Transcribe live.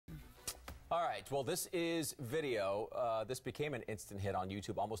All right, well, this is video. This became an instant hit on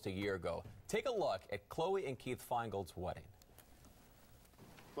YouTube almost a year ago. Take a look at Chloe and Keith Feingold's wedding.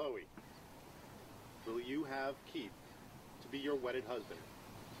 Chloe, will you have Keith to be your wedded husband,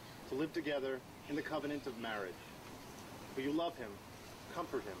 to live together in the covenant of marriage? Will you love him,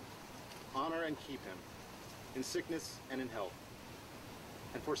 comfort him, honor and keep him, in sickness and in health,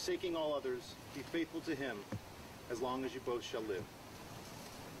 and forsaking all others, be faithful to him as long as you both shall live?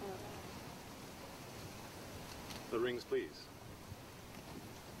 The rings, please.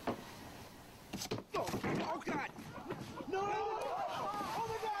 Oh, God! No! Oh,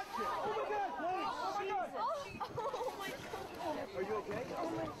 my God! Oh, my God! Oh, my God! Oh, my God! Are you okay? Oh,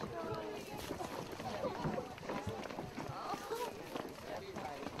 my God!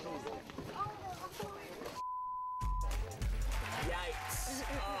 Yikes.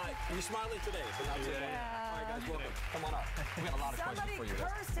 You're smiling today, so that's it. All right, guys, welcome. Come on up. We got a lot of questions for you.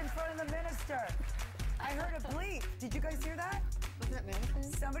 Somebody cursed in front of the minister. I heard a bleep. Did you guys hear that? Was that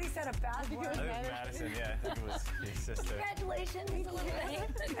Madison? Somebody said a bad word. I think it was Madison, yeah. I think it was your sister. Congratulations,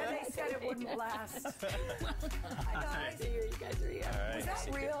 Elizabeth. And they said it wouldn't last. Nice to hear you guys are here. Right. Was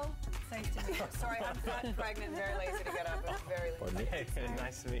that real? Nice to meet you. Sorry, I'm fat and pregnant, very lazy to get up. I'm very lazy. Hey,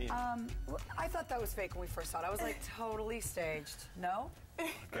 nice to meet you. I thought that was fake when we first saw it. I was like, totally staged. No?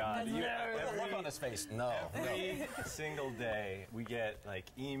 God, The look on his face, no. Every single day we get like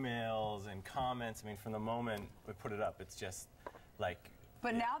emails and comments. I mean, from the moment we put it up, it's just like.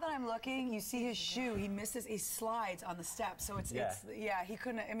 But now that I'm looking, you see his shoe. He misses. He slides on the steps. So it's yeah. He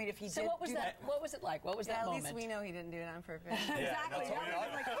couldn't. I mean, if he So did. what was do that? What was it like? What was that At moment? least we know he didn't do it on purpose. Exactly. that's what we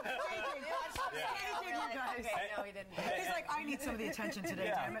Like, staging, you guys. No, he didn't. He's like, I need some of the attention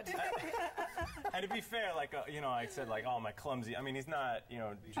today, damn it. And to be fair, like I said, like, oh, my clumsy. I mean, he's not,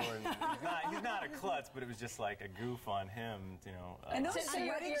 Jordan. He's not a klutz, but it was just like a goof on him, And those So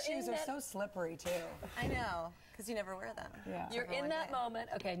wedding you're shoes in are that- so slippery too. I know, because you never wear them. Yeah. You're in that moment.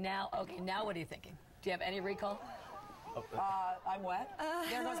 Okay, now what are you thinking? Do you have any recall? I'm wet.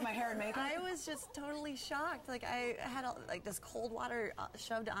 There goes my hair and makeup. I was just totally shocked. Like, I had this cold water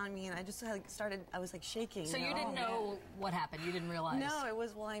shoved on me, and I just I was like shaking. So you didn't know what happened. You didn't realize. No, it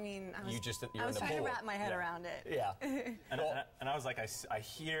was. Well, I mean, I was. You're I was in the trying to pool. wrap my head around it. Yeah. And I was like, I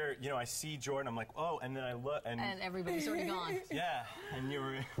hear, I see Jordan. I'm like, oh, and then I look, and everybody's already gone. yeah, and you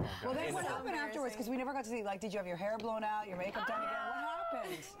were. Well, then what happened afterwards? Because we never got to see. Like, did you have your hair blown out, your makeup done again? What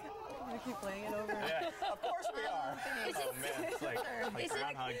happened? We keep playing it over. Yeah. Of course we are. Oh man, it's like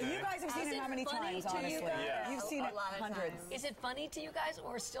Groundhog Day. You guys have seen it how many times? to you Honestly, Yeah. you've seen A it lot of hundreds. times. Is it funny to you guys,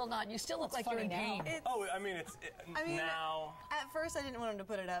 or still not? You still look like funny you're in now. pain. Oh, I mean, now. At first, I didn't want him to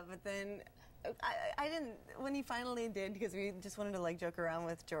put it up, but then I didn't. When he finally did, because we just wanted to like joke around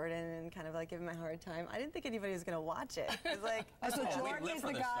with Jordan and kind of like give him a hard time. I didn't think anybody was going to watch it. It was like, So we Jordan live is for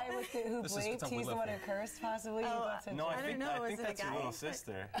the this guy stuff. who This is the bleeped. stuff we He's the live one for. who cursed, possibly. No, I think was it a that's your guy? little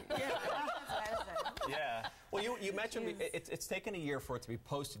sister. yeah, that's Madison. Yeah. Well, you mentioned it's taken a year for it to be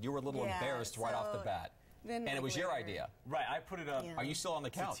posted. You were a little Yeah, embarrassed right off the so bat. then And it was your later- idea. Right, I put it up. Yeah. Are you still on the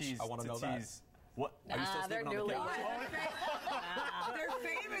couch? To tease, I want to know tease. What? Are you still they're sleeping on the newly. couch? They're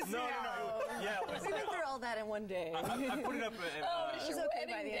famous No, now. no. Yeah, it was, We went through all that in one day. I put it up. It was okay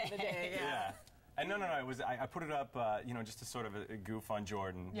by the end of the day. Yeah. And no. It was. I put it up, just to sort of a goof on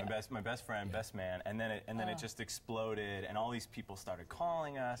Jordan, my best friend, best man, and then it just exploded, and all these people started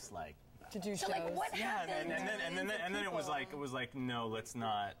calling us like. To do So shows. like, what happened? And then it was like no, let's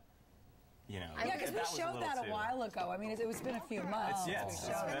not. Yeah, because we was showed that a too- while ago. I mean, it's been a few months. It's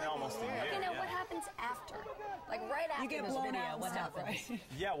been almost a year. Okay, now what happens after? Like right after You get this blown video, out and what stuff, happens? right?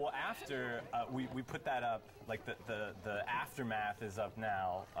 Yeah, well, after we put that up, like the aftermath is up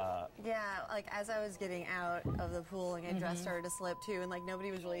now. Yeah, like as I was getting out of the pool, like my dress started to slip too, and like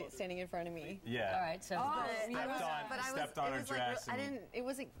nobody was really standing in front of me. Yeah. All right, so Stepped on her dress. I didn't. It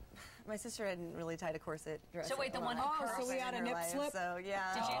wasn't. My sister hadn't really tied a corset dress. So wait, the one who so we had a nip slip? So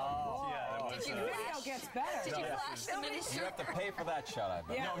yeah. Yeah. Did you The video flash? gets better. Did you flash the You minister? have to pay for that shot, I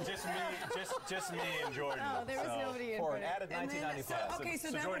bet. Yeah. No, just me and Jordan. No, there was nobody in For front an of added and then- $19.95. Okay,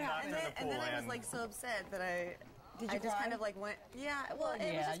 so then Jordan what knocked happened? her in the pool, And then I was like so upset that I Did you just cry? kind of like went, yeah, well, it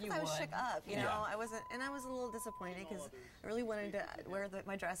Yeah, was just you because I was would. shook up, you know. Yeah. I wasn't, and I was a little disappointed because I really wanted to wear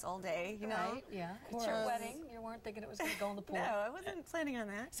my dress all day, you know. Right, yeah. It's your wedding. You weren't thinking it was going to go in the pool. No, I wasn't planning on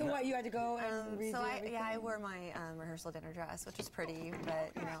that. So what, you had to go and redo So everything? I wore my rehearsal dinner dress, which was pretty, but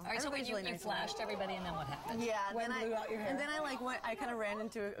you know. All right, so when everybody's you, really you nice flashed everybody, and then what happened? Yeah, and When then blew out your hair. and then I like went. I kind of ran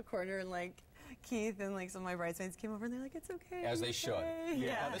into a corner and like Keith and like some of my bridesmaids came over and they're like, "It's okay." As they it's should. okay."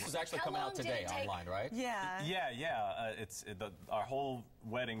 Yeah. Now, this is actually How coming long out did today it take? online, right? Yeah. Yeah. It's our whole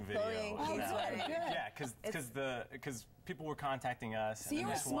wedding video. Chloe and Keith's now. wedding. Yeah, because people were contacting us. So you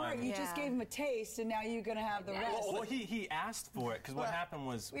were smart. You just gave him a taste, and now you're going to have the rest. Well, he asked for it because what happened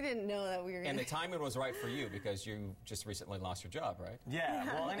was we didn't know that we were going to. And the timing was right for you because you just recently lost your job, right? Yeah.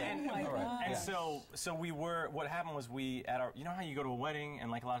 Well, and Yeah. so we were. What happened was we at our. You know how you go to a wedding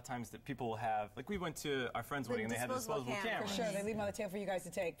and like a lot of times that people will have like we went to our friend's wedding and they had disposable cameras. For sure, they leave them on the table for you guys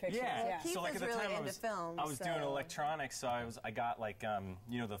to take pictures. Yeah. Keith So like was at the really time into film, I was doing electronics, so I got like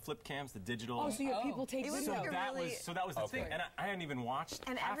you know the flip cams, the digital. Oh, so you have people take It was video. like So that was the thing, and I hadn't even watched.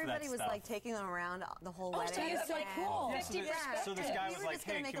 And half everybody of that was stuff. like taking them around the whole Oh, wedding. that is so cool. Yeah, so this guy we was were like, just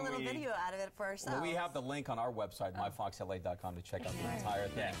gonna hey, make can a little we? video out of it for ourselves. Well, we have the link on our website, myfoxla.com, to check out the entire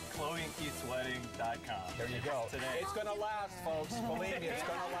thing. Yeah, ChloeandKeithsWedding.com. There you go. Today. It's going to last, folks. Believe me, it's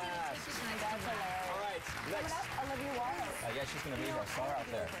going to last. All right, next. Olivia Wilde. Yeah, she's going to be our star out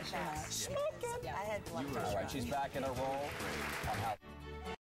there. I had one. All right, she's back in her role on How.